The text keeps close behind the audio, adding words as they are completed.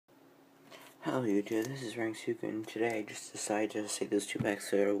Hello YouTube, this is Runningpokemans, and today I just decided to say those two packs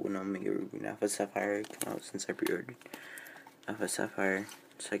so when Omega Ruby and Alpha Sapphire come out since I pre-ordered Alpha Sapphire.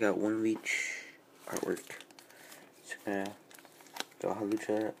 So I got one of each artwork. So I'm gonna go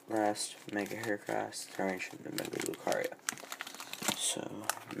Halucha last, Mega Heracross, Tarantula, and Mega Lucario. So,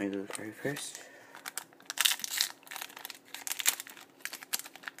 Mega Lucario first.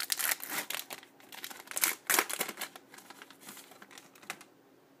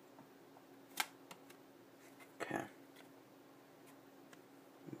 Okay.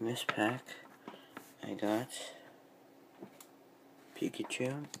 In this pack, I got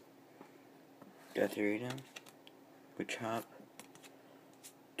Pikachu, Gothorita, Machop,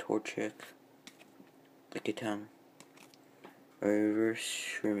 Torchic, Lickitung, Reverse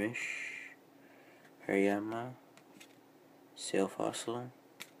Shrimish, Hariyama, Sail Fossil,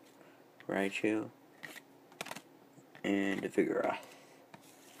 Raichu, and a Vigoroth.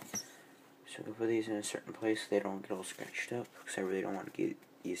 So I put these in a certain place so they don't get all scratched up, because I really don't want to get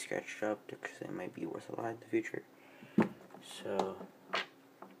these scratched up because they might be worth a lot in the future. So,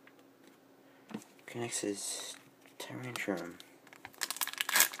 next is Tarantula.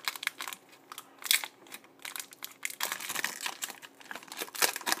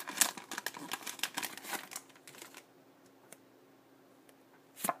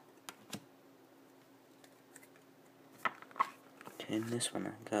 In this one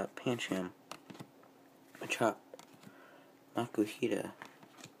I got Pancham, Machop, Makuhita,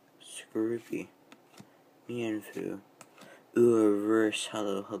 Skorupi, Mienfoo, Reverse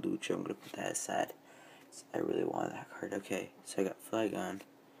Hollow Halucha. I'm gonna put that aside. I really want that card. Okay, so I got Flygon,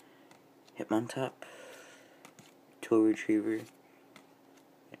 Hitmontop, Tool Retriever,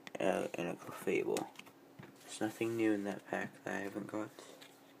 and a Clefable. There's nothing new in that pack that I haven't got.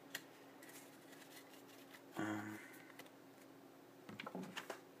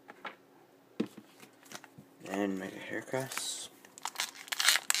 And Mega Heracross.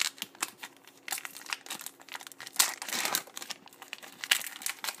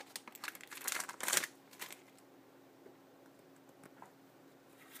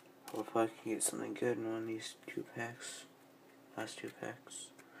 Hope I can get something good in one of these two packs. Last two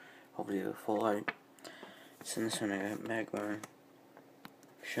packs. Hopefully a full art. So in this one I got Magmar,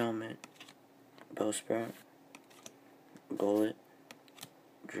 Shelmet, Bellsprout, Golett,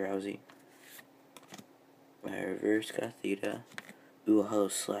 Drowsy, Reverse Gothita, Hello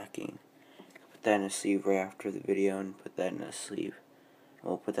Slacking. Put that in a sleeve right after the video and put that in a sleeve.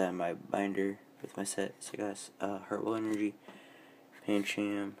 I'll put that in my binder with my set. So I got Herbal Energy,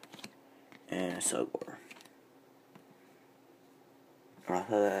 Pancham, and a Selgor. When I thought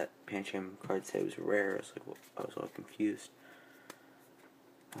that Pancham card said it was rare, I was all confused.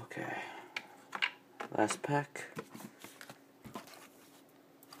 Okay. Last pack.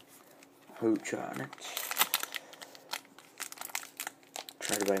 Hoocha on it.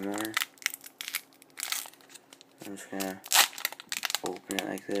 Try to buy more. I'm just gonna open it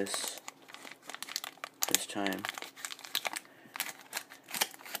like this time,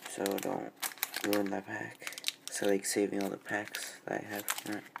 so I don't ruin that pack. So I like saving all the packs that I have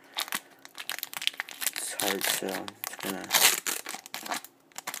from it. It's hard, so I'm just gonna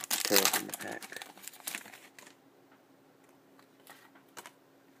put it in the pack.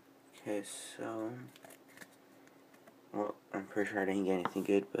 Okay, so well, I'm pretty sure I didn't get anything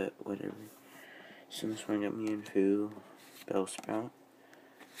good, but whatever. So this one got Mienfoo, Bellsprout,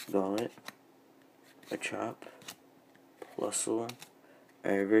 Golett, Machop, Plusle,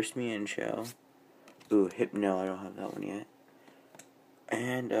 Reverse Mienshao, Hypno, I don't have that one yet,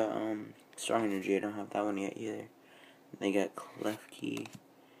 and Strong Energy, I don't have that one yet either. They got Klefki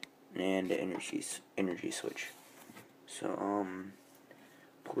and Energy Switch. So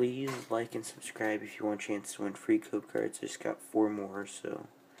please like and subscribe if you want a chance to win free code cards. I just got 4 more, so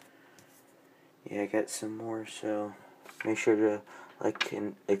yeah, I got some more, so make sure to like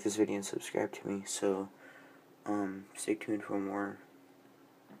this video and subscribe to me. So stay tuned for more,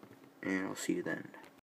 and I'll see you then.